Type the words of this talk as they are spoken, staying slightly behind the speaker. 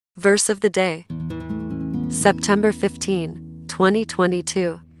Verse of the day, September 15,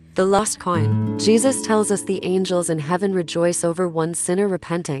 2022. The lost coin. Jesus tells us the angels in heaven rejoice over one sinner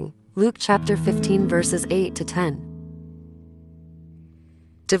repenting. Luke chapter 15 verses 8 to 10.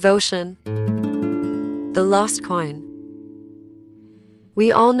 Devotion. The lost coin.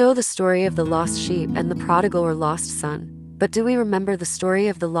 We all know the story of the lost sheep and the prodigal or lost son. But do we remember the story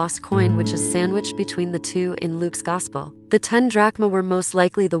of the lost coin, which is sandwiched between the two in Luke's gospel? The 10 drachma were most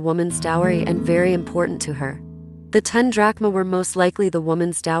likely the woman's dowry and very important to her. The 10 drachma were most likely the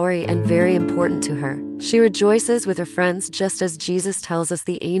woman's dowry and very important to her. She rejoices with her friends just as Jesus tells us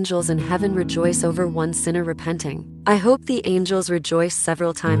the angels in heaven rejoice over one sinner repenting. I hope the angels rejoice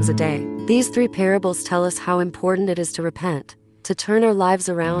several times a day. These 3 parables tell us how important it is to repent, to turn our lives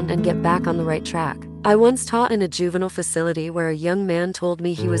around and get back on the right track. I once taught in a juvenile facility where a young man told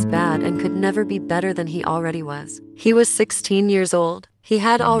me he was bad and could never be better than he already was. He was 16 years old. He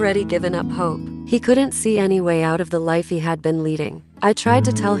had already given up hope. He couldn't see any way out of the life he had been leading. I tried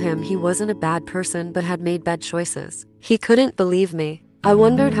to tell him he wasn't a bad person but had made bad choices. He couldn't believe me. I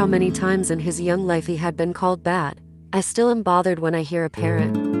wondered how many times in his young life he had been called bad. I still am bothered when I hear a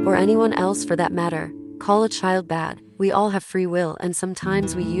parent, or anyone else for that matter, call a child bad. We all have free will and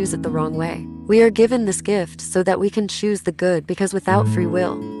sometimes we use it the wrong way. We are given this gift so that we can choose the good, because without free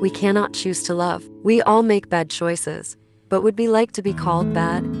will, we cannot choose to love. We all make bad choices, but would we like to be called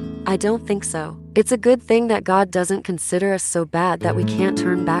bad? I don't think so. It's a good thing that God doesn't consider us so bad that we can't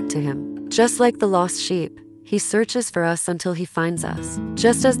turn back to Him. Just like the lost sheep, He searches for us until He finds us.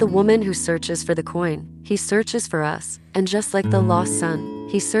 Just as the woman who searches for the coin, He searches for us. And just like the lost son,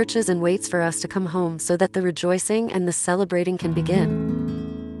 He searches and waits for us to come home so that the rejoicing and the celebrating can begin.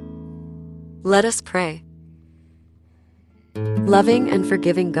 Let us pray. Loving and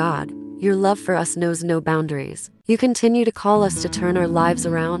forgiving God, your love for us knows no boundaries. You continue to call us to turn our lives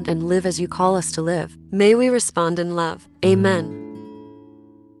around and live as you call us to live. May we respond in love. Amen.